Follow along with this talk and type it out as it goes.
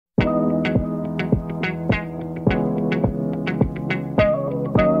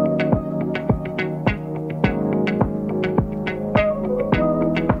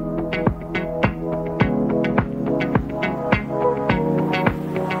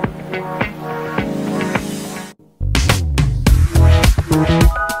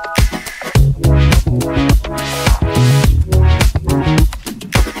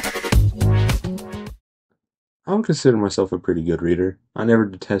don't consider myself a pretty good reader. I never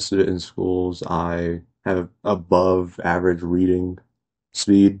detested it in schools. I have above average reading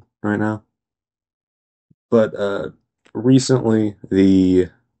speed right now. But recently, the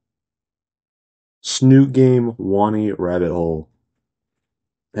Snoot Game Wani Rabbit Hole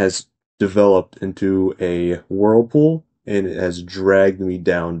has developed into a whirlpool and it has dragged me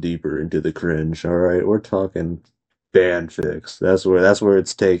down deeper into the cringe. All right, we're talking fanfics. That's where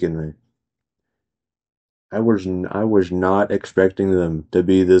it's taken me. I was not expecting them to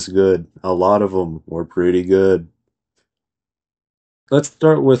be this good. A lot of them were pretty good. Let's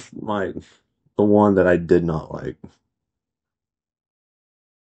start with the one that I did not like.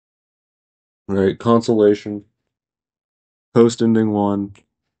 All right, Consolation, post ending one,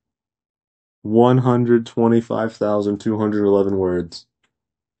 125,211 words.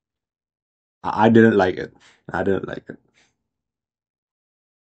 I didn't like it. I didn't like it.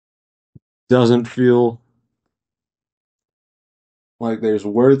 Doesn't feel like there's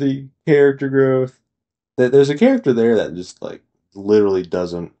worthy character growth. That there's a character there that just like literally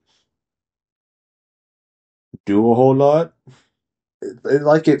doesn't do a whole lot.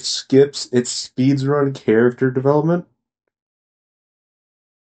 It skips, it speeds run character development,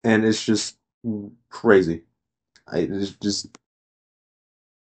 and it's just crazy. It's just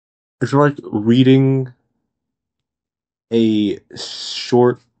it's like reading a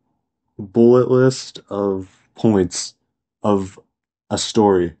short bullet list of points of a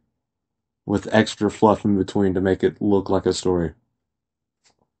story with extra fluff in between to make it look like a story.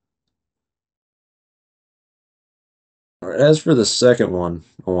 As for the second one,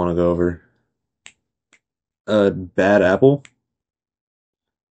 I want to go over Bad Apple.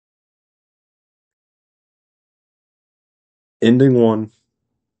 Ending one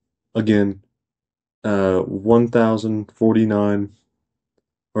again. 1,049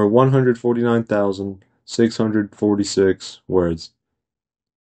 or 149,646 words.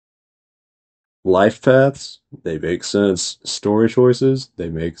 Life paths, they make sense. Story choices, they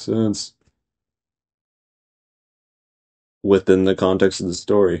make sense within the context of the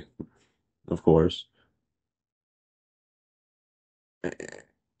story, of course.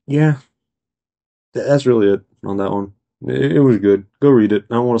 Yeah, that's really it on that one. It was good. Go read it.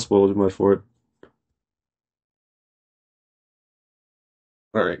 I don't want to spoil too much for it.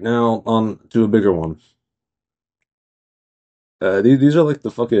 All right, now on to a bigger one. These are like the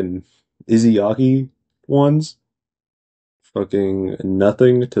fucking Izzyaki ones. Fucking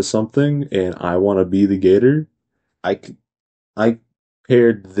nothing to something, and I want to be the gator. I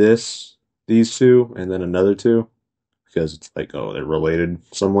paired these two, and then another two because it's like, oh, they're related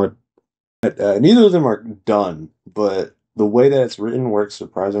somewhat. Neither of them are done, but the way that it's written works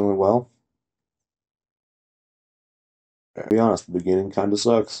surprisingly well. To be honest, the beginning kind of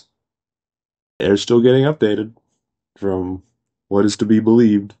sucks. They're still getting updated from what is to be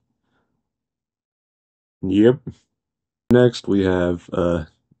believed. Yep. Next, we have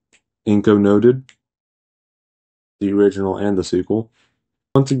Inko Noted, the original and the sequel.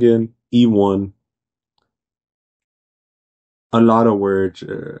 Once again, E1. A lot of words.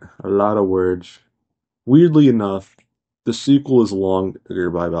 A lot of words. Weirdly enough, the sequel is longer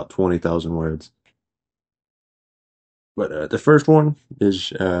by about 20,000 words. But the first one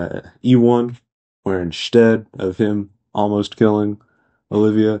is E1, where instead of him almost killing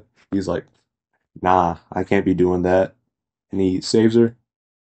Olivia, he's like, nah, I can't be doing that. And he saves her.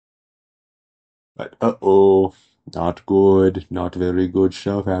 But uh-oh, not good, not very good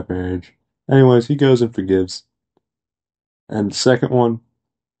stuff happens. Anyways, he goes and forgives. And the second one,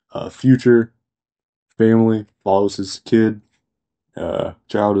 Future family follows his kid.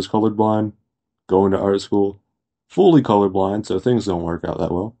 Child is colorblind, going to art school, fully colorblind, so things don't work out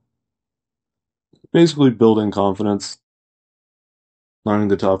that well. Basically, building confidence, learning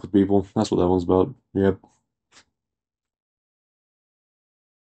to talk with people. That's what that one's about. Yep.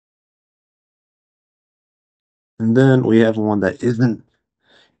 And then we have one that isn't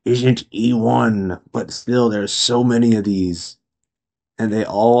E1, but still there's so many of these. And they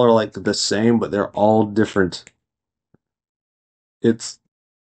all are like the same, but they're all different. It's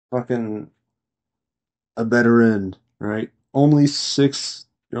fucking a better end, right? Only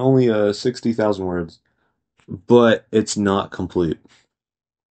 60,000 words, but it's not complete.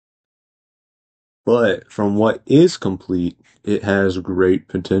 But from what is complete, it has great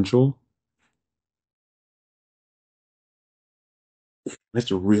potential.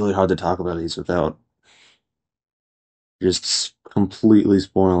 It's really hard to talk about these without just completely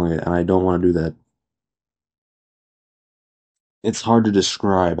spoiling it, and I don't want to do that. It's hard to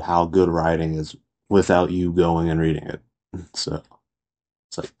describe how good writing is without you going and reading it. So,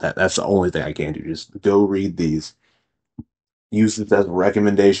 It's like that's the only thing I can do. Just go read these. Use it as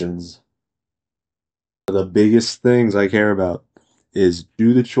recommendations. The biggest things I care about is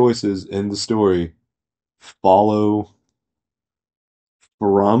do the choices in the story follow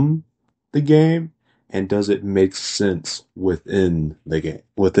from the game, and does it make sense within the game,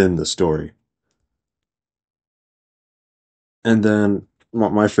 within the story? And then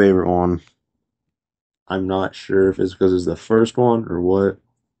my favorite one, I'm not sure if it's because it's the first one or what.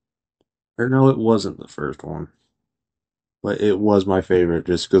 Or no, it wasn't the first one. But it was my favorite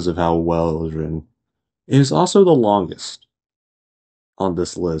just because of how well it was written. It is also the longest on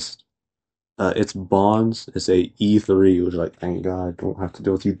this list. It's Bonds. It's a E3, which is like, thank God, I don't have to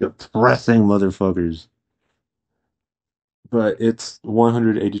deal with you depressing motherfuckers. But it's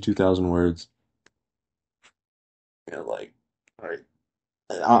 182,000 words. Yeah, like, all right.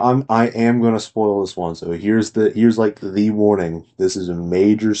 I am gonna spoil this one. So here's like the warning. This is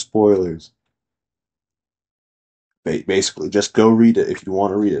major spoilers. Basically, just go read it if you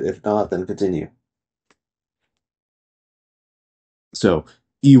want to read it. If not, then continue. So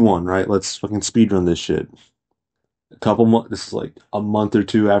E1, right? Let's fucking speedrun this shit. A couple months. This is like a month or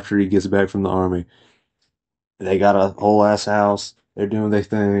two after he gets back from the army. They got a whole ass house. They're doing their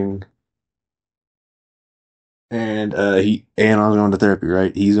thing. And Anon's going to therapy,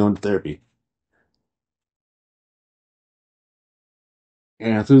 right? He's going to therapy.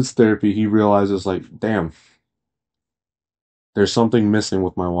 And through his therapy, he realizes, like, damn, there's something missing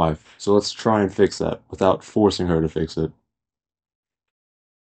with my wife. So let's try and fix that without forcing her to fix it.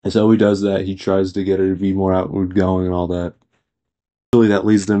 And so he does that. He tries to get her to be more outward going and all that. Really, that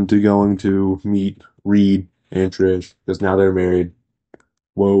leads them to going to meet Reed and Trish because now they're married.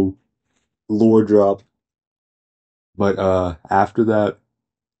 Whoa, lore drop. But after that,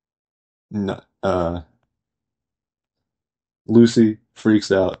 uh, Lucy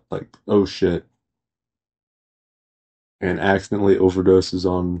freaks out, like, oh shit, and accidentally overdoses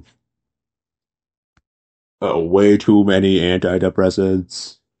on way too many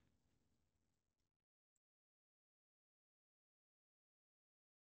antidepressants.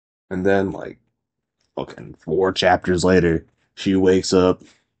 And then, like, fucking 4 chapters later, she wakes up.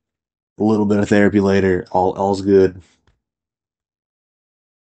 A little bit of therapy later, all's good.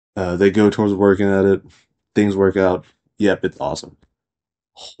 They go towards working at it. Things work out. Yep, it's awesome.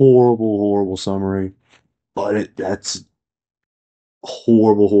 Horrible, horrible summary, but that's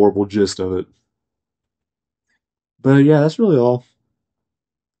horrible, horrible gist of it. But yeah, that's really all.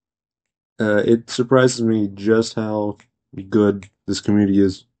 It surprises me just how good this community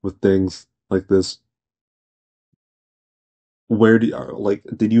is with things like this. Where do like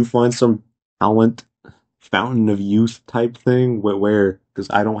did you find some talent fountain of youth type thing? Where? Because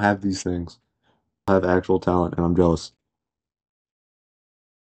I don't have these things. I have actual talent, and I'm jealous.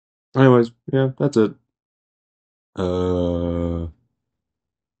 Anyways, yeah, that's it. Uh,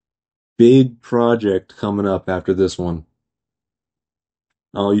 Big project coming up after this one.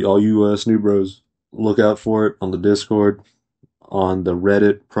 All you Snoop Bros, look out for it on the Discord, on the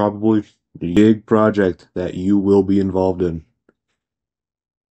Reddit, probably. Big project that you will be involved in.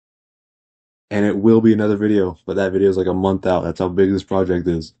 And it will be another video, but that video is like a month out. That's how big this project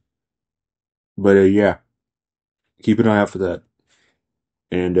is. But yeah, keep an eye out for that.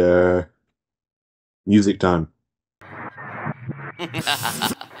 And music time.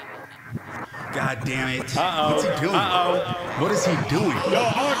 God damn it. What's he doing? What is he doing? Yo,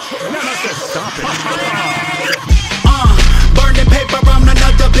 Arch, stop it. Burning paper on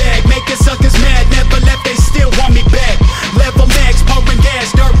another bag, making suckers mad.